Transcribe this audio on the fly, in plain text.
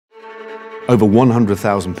Over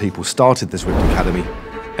 100,000 people started the Zwift Academy,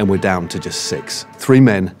 and we're down to just 6, 3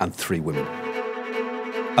 men and 3 women.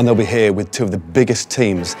 And they'll be here with 2 of the biggest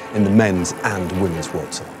teams in the men's and women's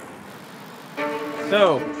World Tour.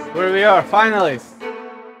 So, where we are, finalists.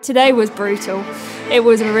 Today was brutal. It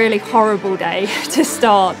was a really horrible day to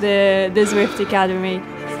start the Zwift Academy.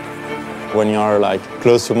 When you are like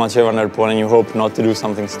close to Mathieu van der Poel and you hope not to do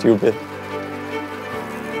something stupid.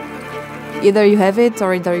 Either you have it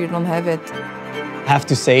or either you don't have it. I have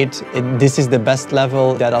to say it, this is the best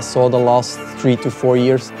level that I saw the last 3 to 4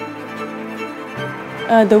 years.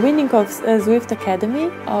 The winning of Zwift Academy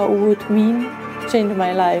would mean change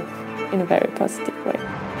my life in a very positive way.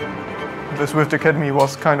 The Zwift Academy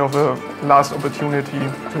was kind of a last opportunity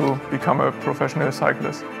to become a professional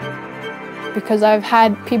cyclist. Because I've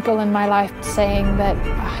had people in my life saying that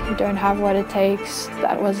you don't have what it takes.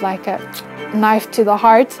 That was like a knife to the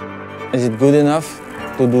heart. Is it good enough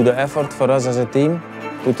to do the effort for us as a team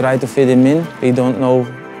to try to fit him in? We don't know,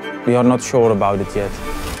 we are not sure about it yet.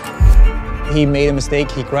 He made a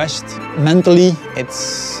mistake, he crashed. Mentally,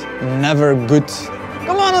 it's never good.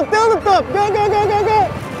 Come on, until the top, go, go, go, go, go!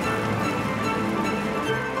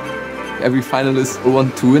 Every finalist will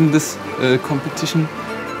want to win this competition,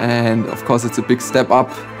 and of course it's a big step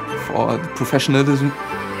up for the professionalism.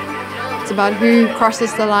 It's about who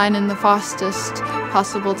crosses the line in the fastest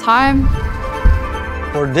possible time.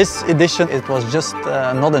 For this edition, it was just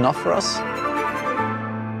not enough for us.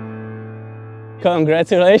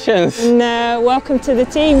 Congratulations! And welcome to the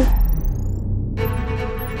team.